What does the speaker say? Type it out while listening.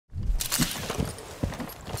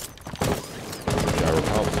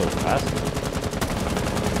Last.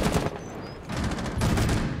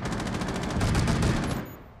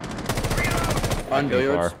 On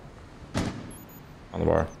billiards. On the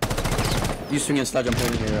bar. You swing and sludge, I'm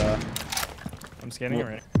pulling your I'm scanning it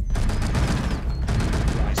right.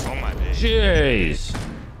 Oh my days. Jeez.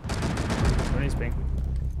 Running ping.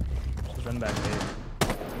 Just run back, babe.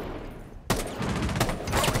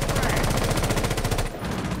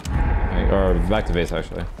 Or back to base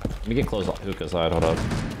actually. Let me get close on hookah side. Hold up.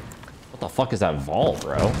 What the fuck is that vault,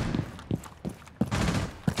 bro?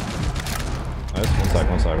 Nice.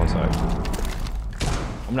 One sec.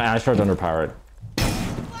 I'm gonna Ash charge under pirate.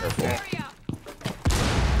 Careful.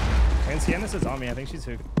 And Sienna is on me. I think she's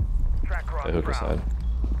hookah. The hookah side.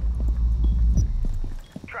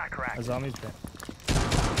 A zombie's dead.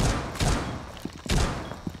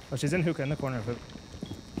 Oh, she's in hookah in the corner of hookah.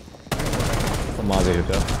 The Mozzie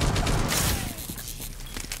hookah.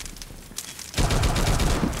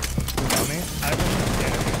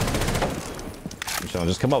 I'm chilling.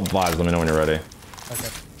 Just come up vibes. Let me know when you're ready. Okay.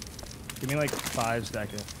 Give me like 5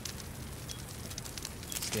 seconds.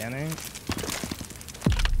 Scanning.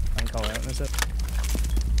 I can call out in a sec.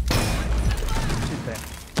 She's dead.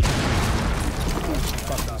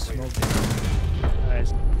 Fucking smoking.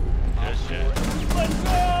 Nice. Good shit. Let's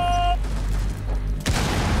go!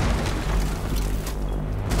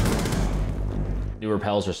 New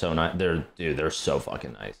rappels are so nice. They're so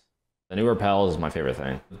fucking nice. The new rappel is my favorite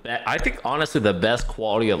thing. I think honestly the best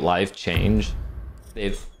quality of life change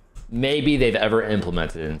they've ever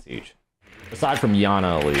implemented in Siege, aside from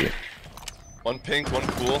Yana Elite. One pink, one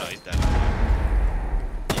cool. No, he's dead.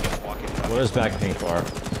 You just walk in. What is back pink for?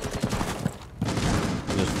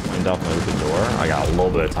 Just flamed off my open door. I got a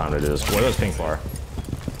little bit of time to do this. What is pink for?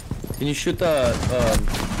 Can you shoot the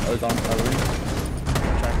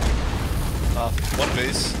One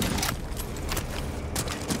base.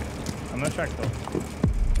 I'm gonna track though.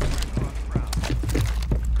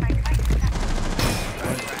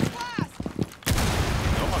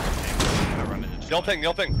 Yell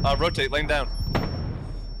ping. Rotate, laying down.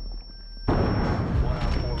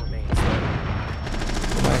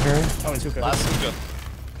 Oh, it's hookah. Last hookah.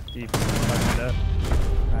 Deep.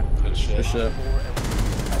 Good shit. Good shit.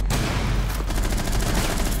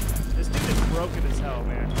 This dude is broken as hell,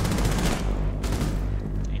 man.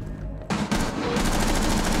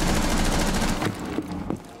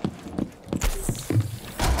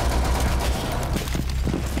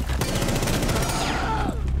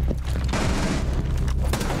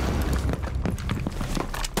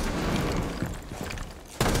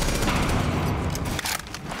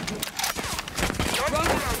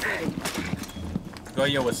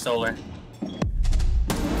 Goyo with solar.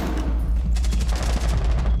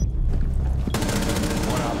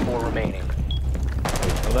 One op 4 remaining.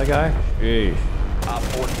 Oh, that guy? Jeez. Op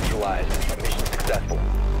 4 neutralized. Mission successful.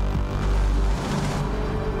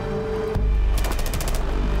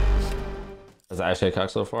 Is the Ash ACOG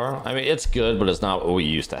so far? I mean, it's good, but it's not what we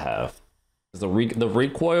used to have. The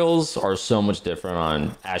recoils are so much different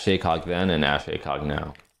on Ash ACOG then and Ash ACOG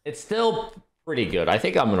now. It's still pretty good. I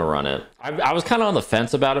think I'm gonna run it. I was kind of on the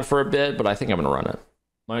fence about it for a bit, but I think I'm gonna run it.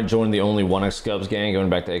 Might join the only 1x Scubs gang.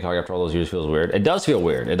 Going back to ACOG after all those years feels weird. It does feel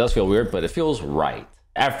weird. It does feel weird, but it feels right.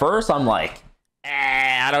 At first, I'm like,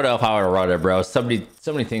 I don't know if I would run it, bro. So many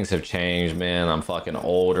things have changed, man. I'm fucking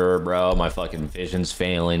older, bro. My fucking vision's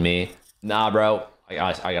failing me. Nah, bro. I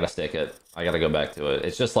gotta stick it. I gotta go back to it.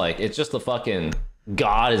 It's just the fucking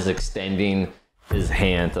God is extending his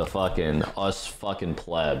hand to fucking us fucking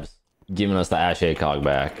plebs, giving us the Ash ACOG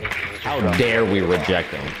back. How dare we reject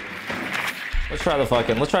him? Let's try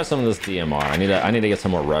some of this DMR. I need to get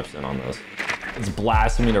some more reps in on this. It's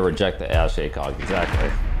blasphemy to reject the Ash ACOG. Exactly.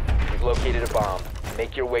 You've located a bomb.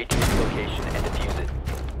 Make your way to its location and defuse it.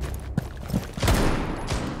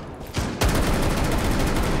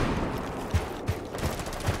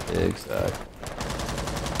 Big stack.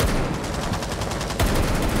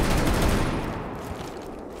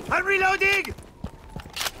 I'm reloading!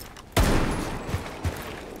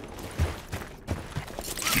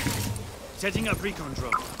 Setting up recon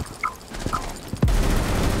drone.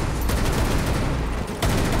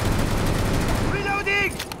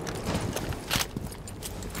 Reloading!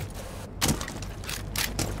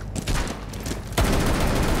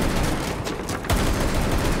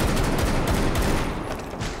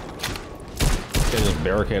 They just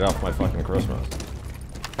barricade off my fucking Christmas.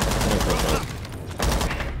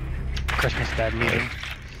 Christmas bad meeting.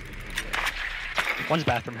 One's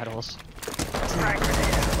bathroom head holes.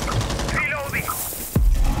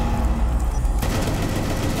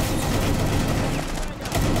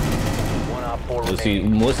 One op 4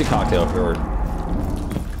 remaining. Melissa cocktail forward.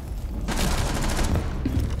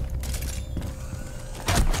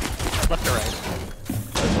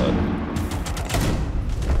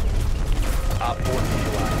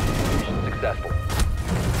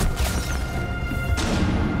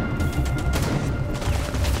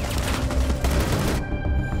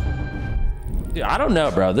 I don't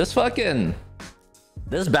know, bro. This battle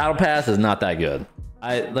pass is not that good.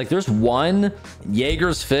 Like there's one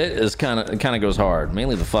Jaeger's fit is kind of goes hard,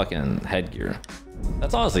 mainly the fucking headgear.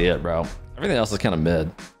 That's honestly it, bro. Everything else is kind of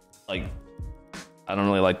mid. Like I don't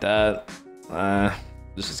really like that.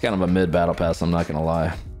 This is kind of a mid battle pass, I'm not gonna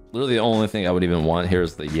lie. Literally the only thing I would even want here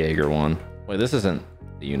is the Jaeger one. Wait, this isn't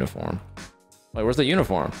the uniform. Wait, where's the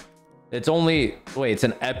uniform? It's only, wait, it's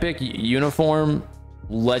an epic uniform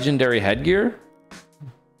legendary headgear?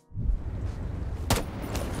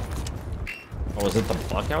 Oh, was it the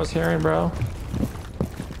fuck I was hearing, bro?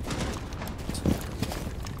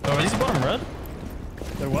 Oh, are these bottom red?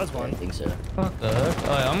 There was one. I think so. What the heck?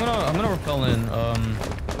 Alright, I'm gonna rappel in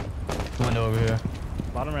window over here.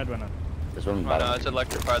 Bottom red window. This one. Oh no, it's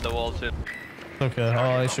electrified the wall too. Okay,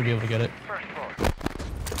 I should be able to get it.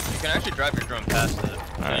 You can actually drive your drone past it.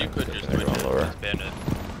 So you could just switch it. lower. Just bandit.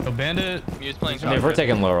 Oh, bandit. He was playing. I mean, if we're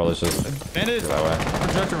taking lower, let's just Bandit. go that way.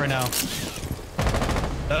 Projector right now.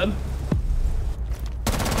 Dead.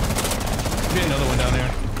 Be another one down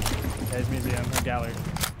here. There's museum, or gallery.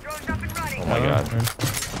 Oh my god.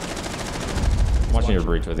 I'm watching your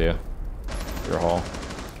breach with you. Your hall.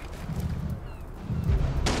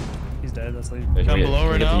 He's dead, let's leave. Wait, Down can we below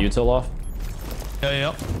right get now. the util off?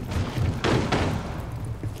 Yeah.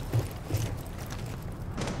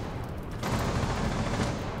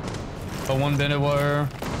 Oh, one bandit wire.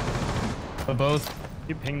 But both.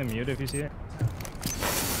 You ping the mute if you see it.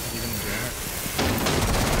 Even jam it.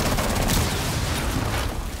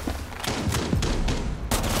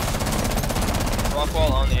 Rock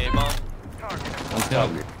wall on the A-bomb. Yep.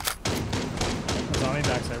 Zombie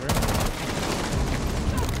back server.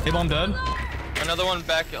 A-bomb dead. Another one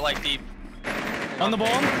back like deep. On the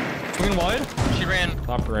bomb. Swinging wide. She ran.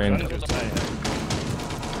 Top green. Gun just tight.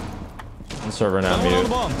 On server now, Another one on the mute.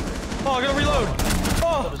 bomb. Oh, I gotta reload.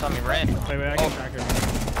 Oh, Zombie ran. Wait, I can track her.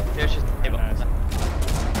 Here she's A-bomb. Nice.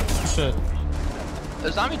 shit.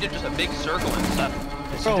 The zombie did just a big circle and stuff.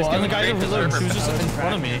 Bro, I'm the guy straight who to reloaded. She was server. just in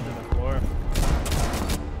front of me. To the floor.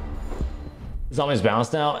 Zombies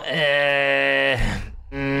balanced now? I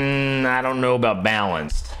don't know about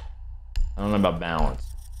balanced. I don't know about balanced.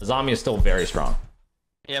 The zombie is still very strong.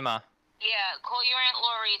 Yeah, ma. Yeah, call your Aunt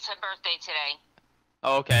Lori. It's her birthday today.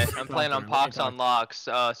 Oh, okay. I'm playing on Pox on Locks,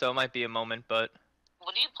 so it might be a moment, but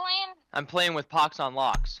What are you playing? I'm playing with Pox on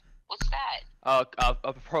Locks. What's that?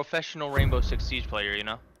 A professional Rainbow Six Siege player, you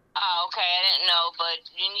know. Oh, okay. I didn't know, but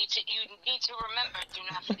you need to remember. Do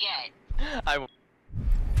not forget. I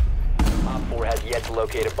Op 4 has yet to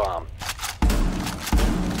locate a bomb.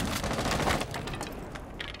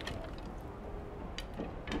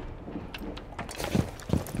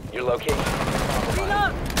 Your location is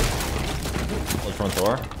compromised. Close front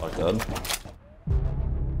door. Locked up.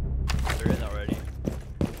 They're in already.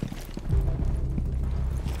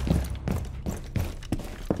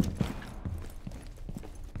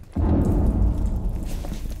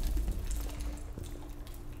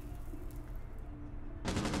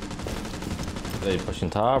 Are they pushing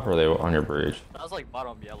top or are they on your breach? That was like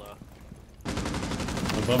bottom yellow.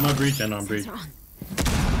 Above my breach and on breach.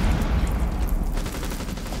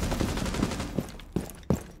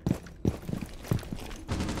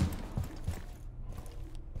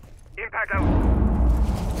 Impact out.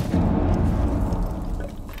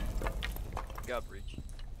 Got breach.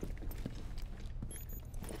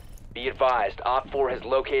 Be advised, Op 4 has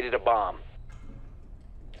located a bomb.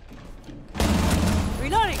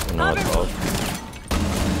 Reloading. No, it's close.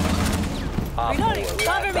 Op 4, Reloading, last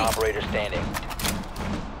cover me. operator standing.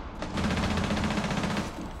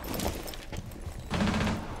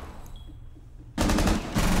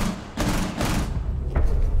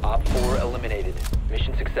 Op 4 eliminated.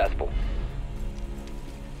 Mission successful.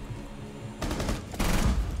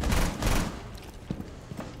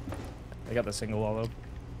 They got the single wall open.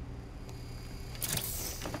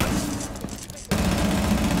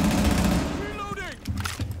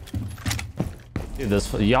 Dude,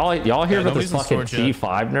 this y'all hear about nobody's this in fucking storage yet.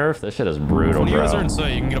 T5 nerf? This shit is brutal, When you guys are bro. in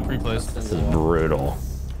sight, you can get a pre-place. This is brutal.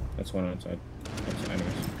 That's one outside.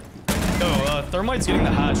 Yo, Thermite's getting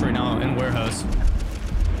the hatch right now in warehouse.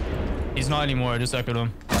 He's not anymore. I just echoed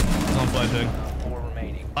him. He's on fly pig. 4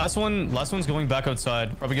 remaining. Last one's going back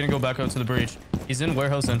outside. Probably gonna go back out to the breach. He's in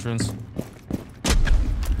warehouse entrance.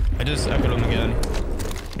 I just echoed him again.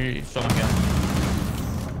 Here, shot him again.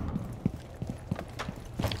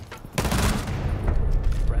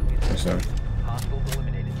 Friendly hostiles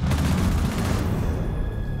eliminated.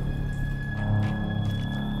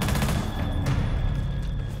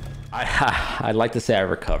 I'd like to say I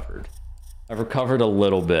recovered. I recovered a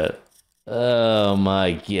little bit. Oh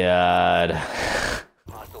my god.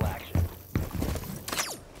 Hostile action.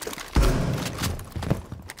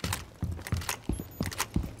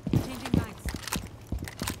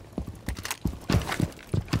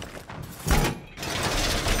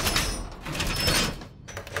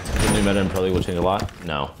 me meta and pro league will change a lot?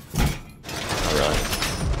 No. Not really.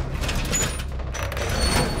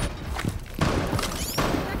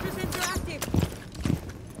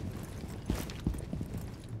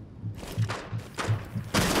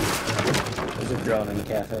 There's a drone in the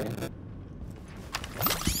cafe.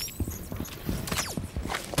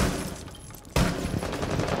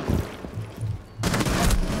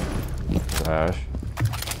 Gosh.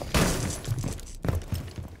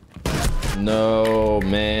 No,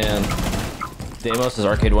 man. Deimos is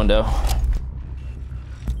arcade window.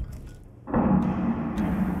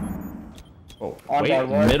 Oh, wait,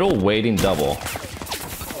 middle waiting double.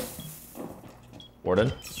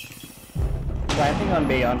 Warden? Planting on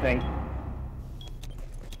B, on ping.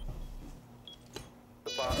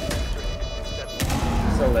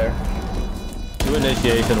 Still there. 2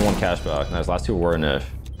 initiation, 1 cashback. Nice, last 2 were init.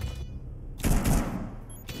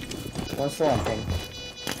 One still on ping.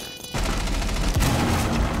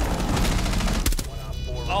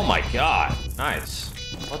 Oh my god. Nice.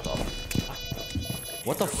 What the fuck?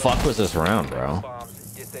 What the fuck was this round, bro?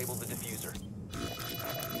 Disable the diffuser.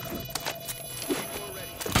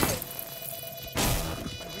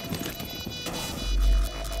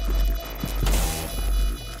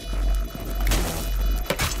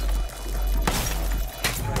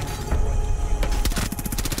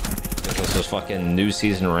 This was fucking new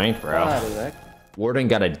season rank, bro. Warden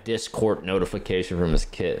got a Discord notification from his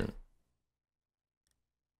kid.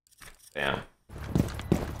 Damn.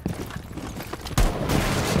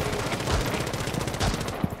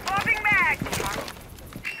 Moving back.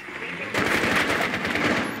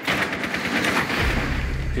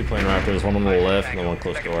 2 plane raptors, 1 on the left and then 1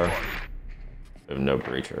 close door. We have no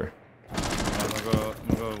breacher. I'm gonna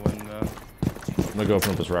go window. I'm gonna go open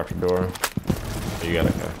up this raptor door. Oh, you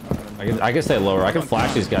gotta go. I can stay lower. I can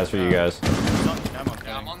flash these guys for you guys.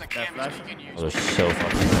 I'm on the camera. Oh, they're so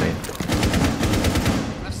fucking many.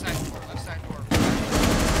 Left side door.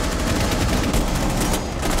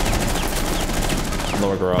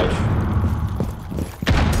 Lower garage.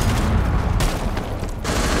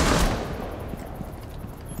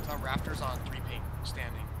 Saw Raptors on 3 ping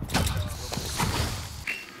standing.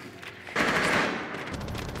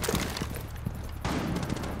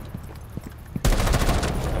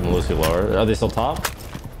 I'm Lucy lower. Are they still top?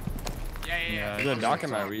 Yeah. There's a dock in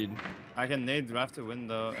my read. I can nade Raptor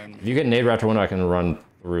window and If you get nade raptor window, I can run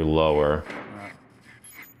through lower.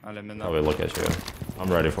 I'll let me know. Probably look at you. I'm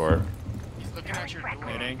ready for it. He's looking at your door.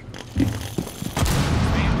 Nading. Lay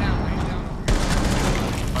him down.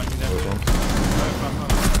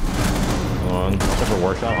 Hold on. Except for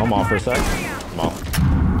workshop. I'm off for a sec. I'm off.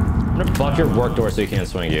 I'm gonna buck your work door so he can't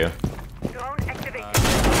swing you.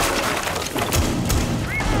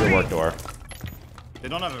 Your work door. They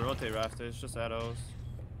don't have a rotate rafter, it's just arrows.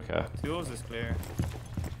 Okay. 2 is clear.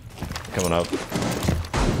 Coming up.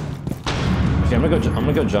 Okay, I'm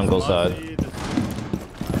gonna go jungle side.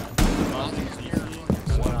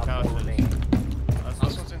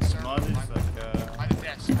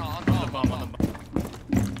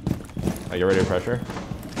 Are you ready to pressure?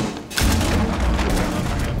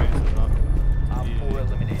 Op 4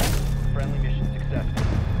 eliminated. Friendly mission successful.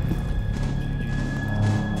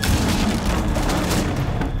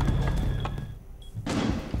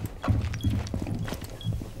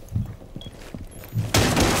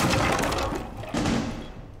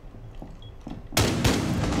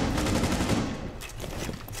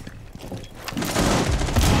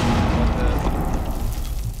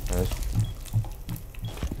 Nice.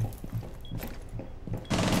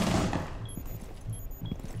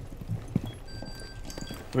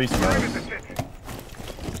 Three smokes.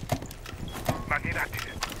 Magnet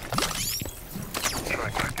active.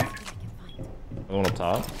 Strike active. One up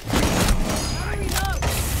top.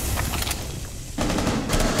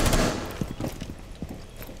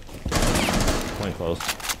 Playing close.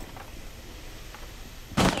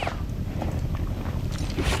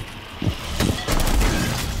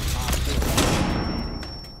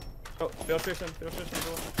 Oh, filtration, go.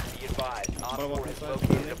 Be advised. Op Wanna walk 4 has inside?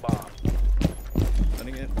 located a bomb.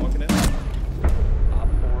 Sending it, walking in. Op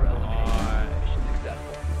 4 eliminated. Mission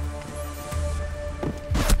successful.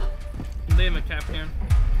 Lay him a cap here.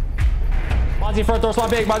 Mozzie front door, swap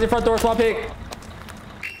peek. Mozzie front door, swap peek.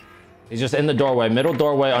 He's just in the doorway. Middle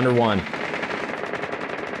doorway, under 1.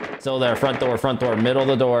 Still there. Front door, middle of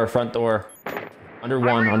the door, front door. Under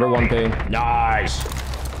 1 ping. Nice.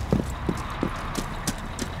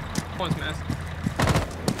 One's missed.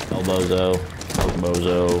 Elbozo.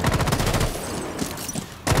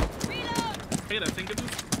 Hey, that thing good.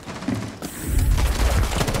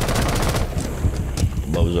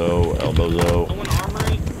 Elbozo. One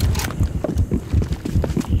armory.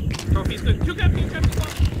 Pro It's good. Two captain, There's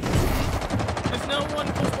no one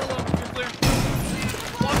close below. You're clear.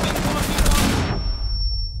 Walking.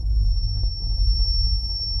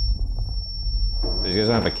 These guys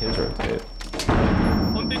don't have a kids rotate.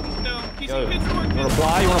 One big no. He's Yo, kids you wanna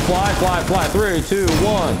fly? You wanna fly? Fly. 3, 2,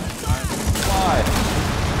 1. Fly.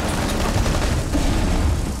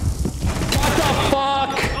 What the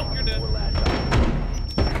fuck? Oh, you're dead.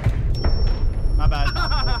 My bad.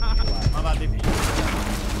 My bad, DP.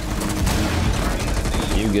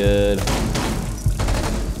 You good?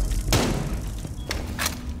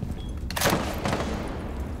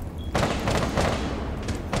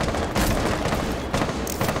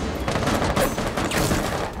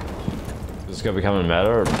 Is this gonna become a meta?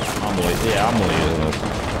 Or I'm only using this.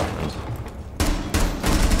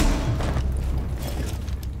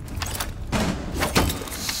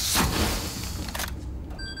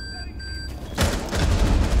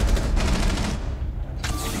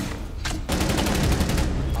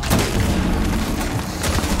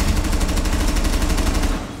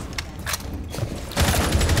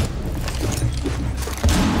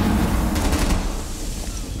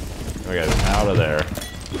 Okay, out of there.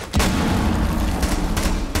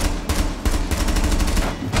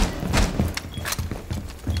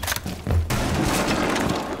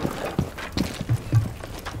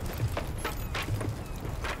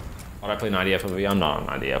 Why did I play 90 FOV? I'm not on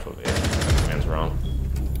 90 FOV. That man's wrong.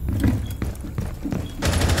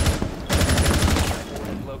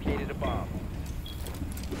 Located a bomb.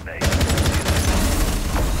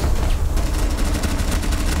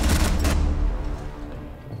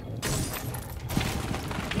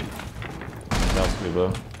 That's Beaulo.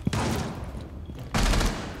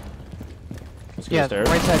 Let's go Yeah, upstairs.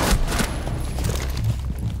 right side.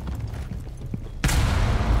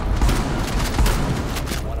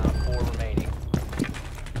 One on 4 remaining.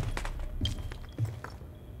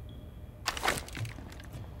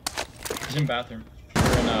 He's in bathroom. Or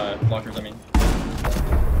in lockers, I mean.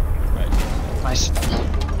 Right. Nice.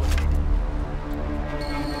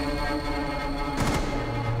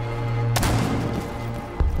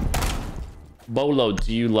 Beaulo,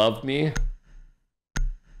 do you love me?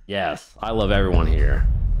 Yes, I love everyone here.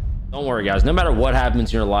 Don't worry, guys. No matter what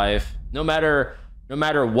happens in your life, no matter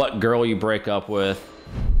what girl you break up with,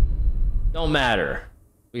 don't matter.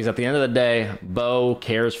 Because at the end of the day, Bo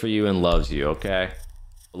cares for you and loves you, okay?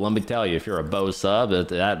 But let me tell you, if you're a Bo sub,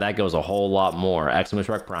 that goes a whole lot more. !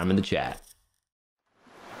 Prime in the chat.